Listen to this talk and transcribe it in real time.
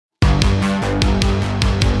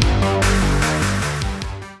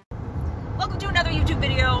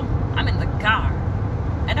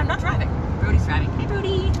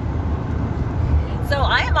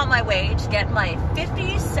my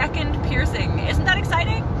 50-second piercing. Isn't that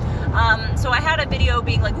exciting? So I had a video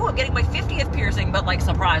being like, ooh, I'm getting my 50th piercing, but like,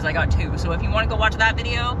 surprise, I got 2. So if you want to go watch that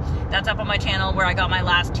video, that's up on my channel where I got my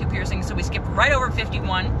last 2 piercings. So we skipped right over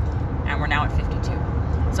 51 and we're now at 52.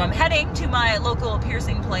 So I'm heading to my local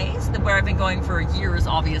piercing place where I've been going for years,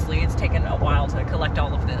 obviously. It's taken a while to collect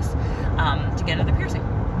all of this to get another piercing.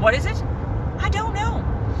 What is it? I don't know.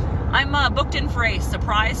 I'm booked in for a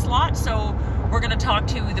surprise slot, so we're going to talk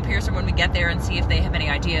to the piercer when we get there and see if they have any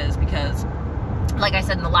ideas, because like I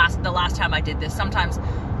said in the last time I did this, sometimes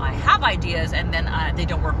I have ideas and then they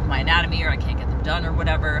don't work with my anatomy, or I can't get them done or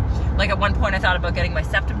whatever. Like at one point I thought about getting my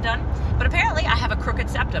septum done, but apparently I have a crooked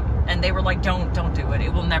septum, and they were like, don't do it.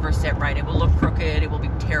 It will never sit right. It will look crooked. It will be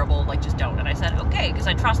terrible. Like, just don't. And I said, okay, because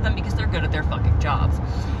I trust them because they're good at their fucking jobs.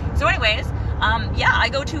 So anyways, yeah, I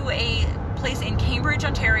go to a place in Cambridge,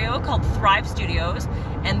 Ontario called Thrive Studios,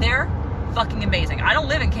 and they're fucking amazing. I don't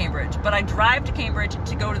live in Cambridge, but I drive to Cambridge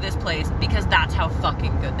to go to this place because that's how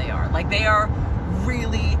fucking good they are. Like, they are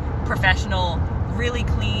really professional, really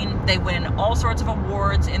clean. They win all sorts of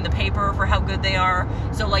awards in the paper for how good they are.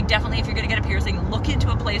 So like, definitely if you're gonna get a piercing, look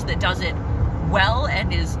into a place that does it well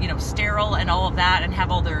and is, you know, sterile and all of that, and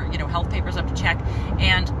have all their, you know, health papers up to check.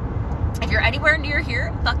 And if you're anywhere near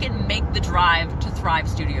here, fucking make the drive to Thrive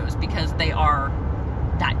Studios because they are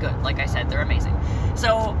that good. Like I said, they're amazing.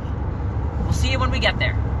 So we'll see you when we get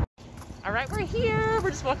there. All right, we're here.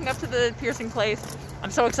 We're just walking up to the piercing place.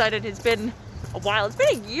 I'm so excited. It's been a while. It's been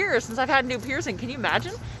a year since I've had a new piercing. Can you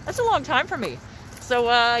imagine? That's a long time for me. So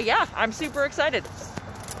yeah, I'm super excited.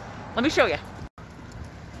 Let me show you.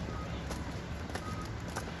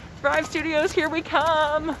 Thrive Studios, here we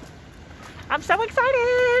come. I'm so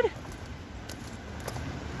excited.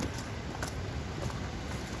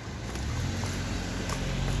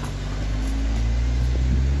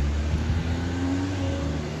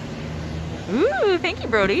 Ooh, thank you,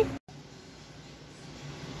 Brodie.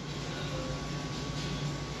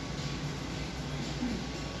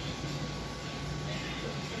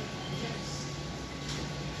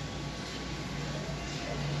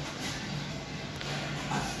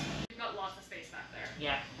 You've got lots of space back there.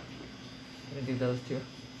 Yeah. I'm gonna do those too.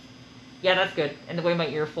 Yeah, that's good. And the way my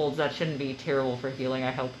ear folds, that shouldn't be terrible for healing,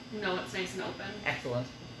 I hope. No, it's nice and open. Excellent.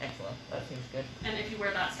 Excellent. That seems good. And if you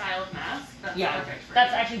wear that style of mask, that's perfect for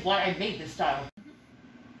that's you. actually why I made this style. What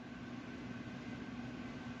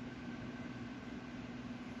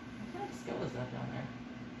kind of skill is that down there?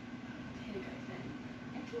 Pig, I think.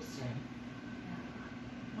 Interesting.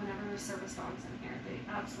 Yeah. Whenever there's service dogs in here, they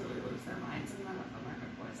absolutely lose their minds, and none of them are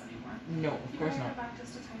good boys anymore. No, of course You not. can back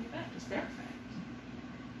just a tiny bit. Just there? Perfect.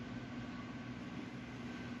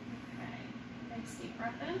 Okay. Nice deep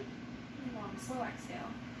breath in. And long, slow exhale.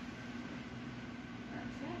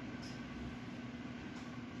 Perfect.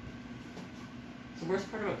 The worst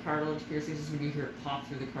part about cartilage piercings is when you hear it pop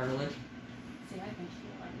through the cartilage. See, I've been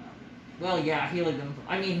healing them. Well, yeah, healing them.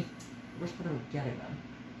 I mean, the worst part about getting them.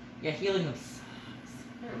 Yeah, healing them sucks.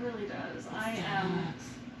 It really does. I am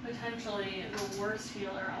potentially the worst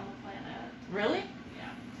healer on the planet. Really?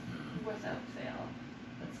 Yeah. Without fail.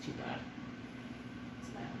 That's too bad.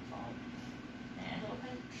 It's my own fault. A little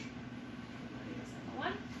pinch. Ready to send the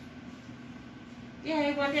one.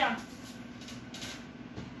 Yay, one down.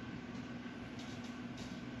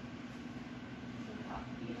 The top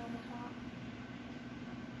bead on the top.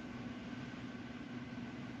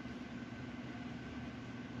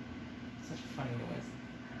 Such a funny noise.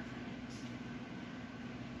 Perfect.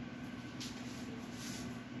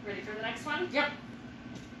 Ready for the next one? Yep.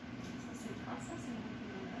 So same process, and we can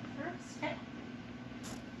do that first. Okay.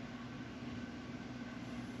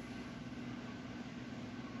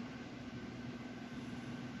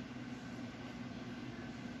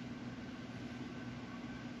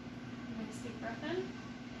 Nice deep breath in.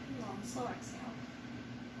 Long, slow exhale.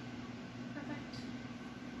 Perfect.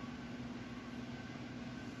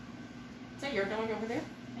 Is that your dog over there?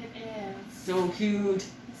 It is. So cute.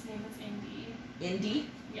 His name is Indy. Indy?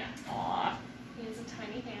 Yeah. Aw. He is a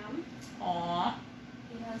tiny ham. Aw.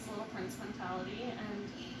 He has little prince mentality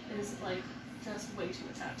and is like just way too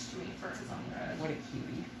attached to me for his own good. What a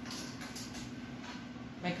cutie.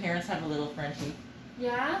 My parents have a little Frenchie.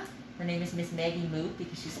 Yeah? Her name is Miss Maggie Moot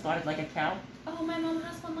because she's spotted like a cow. Oh, my mom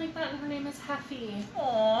has one like that and her name is Heffy.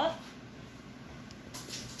 Aww.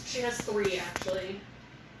 She has 3 actually.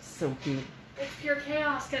 So cute. It's pure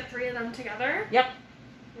chaos. Get 3 of them together. Yep.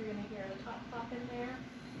 You're gonna hear the top pop in there.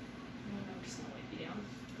 And I'm just gonna wipe you down.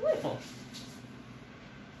 Beautiful.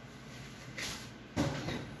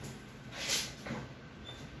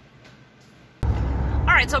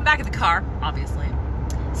 Alright, so I'm back at the car, obviously.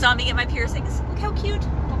 Saw me get my piercings. Look how cute.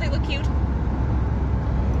 Don't they look cute?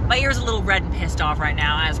 My ear's a little red and pissed off right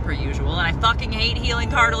now, as per usual, and I fucking hate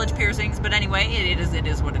healing cartilage piercings, but anyway, it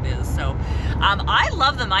is what it is. So, I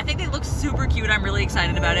love them. I think they look super cute. I'm really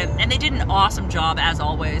excited about it, and they did an awesome job, as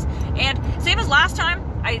always. And same as last time,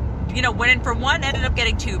 I, you know, went in for 1, ended up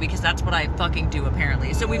getting 2, because that's what I fucking do,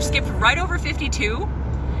 apparently. So we've skipped right over 52,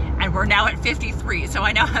 and we're now at 53. So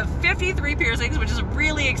I now have 53 piercings, which is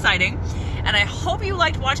really exciting. And I hope you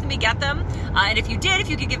liked watching me get them. And if you did, if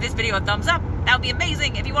you could give this video a thumbs up, that would be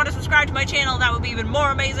amazing. If you want to subscribe to my channel, that would be even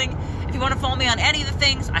more amazing. If you want to follow me on any of the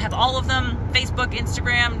things, I have all of them. Facebook,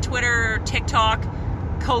 Instagram, Twitter, TikTok,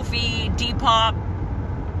 Ko-fi, Depop.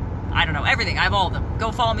 I don't know, everything. I have all of them.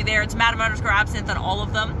 Go follow me there. It's Madam_Absinthe on all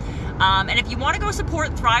of them. And if you want to go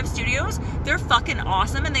support Thrive Studios, they're fucking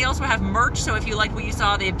awesome. And they also have merch. So if you like what you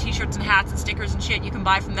saw, they have t-shirts and hats and stickers and shit you can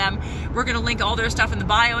buy from them. We're going to link all their stuff in the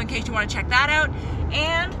bio in case you want to check that out.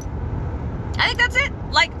 And I think that's it.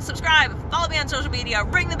 Like, subscribe, follow me on social media,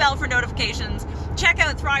 ring the bell for notifications. Check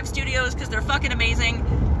out Thrive Studios because they're fucking amazing.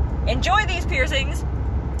 Enjoy these piercings.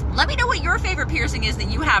 Let me know what your favorite piercing is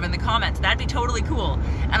that you have in the comments. That'd be totally cool.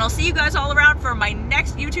 And I'll see you guys all around for my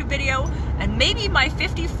next YouTube video and maybe my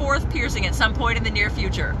 54th piercing at some point in the near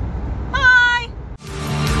future.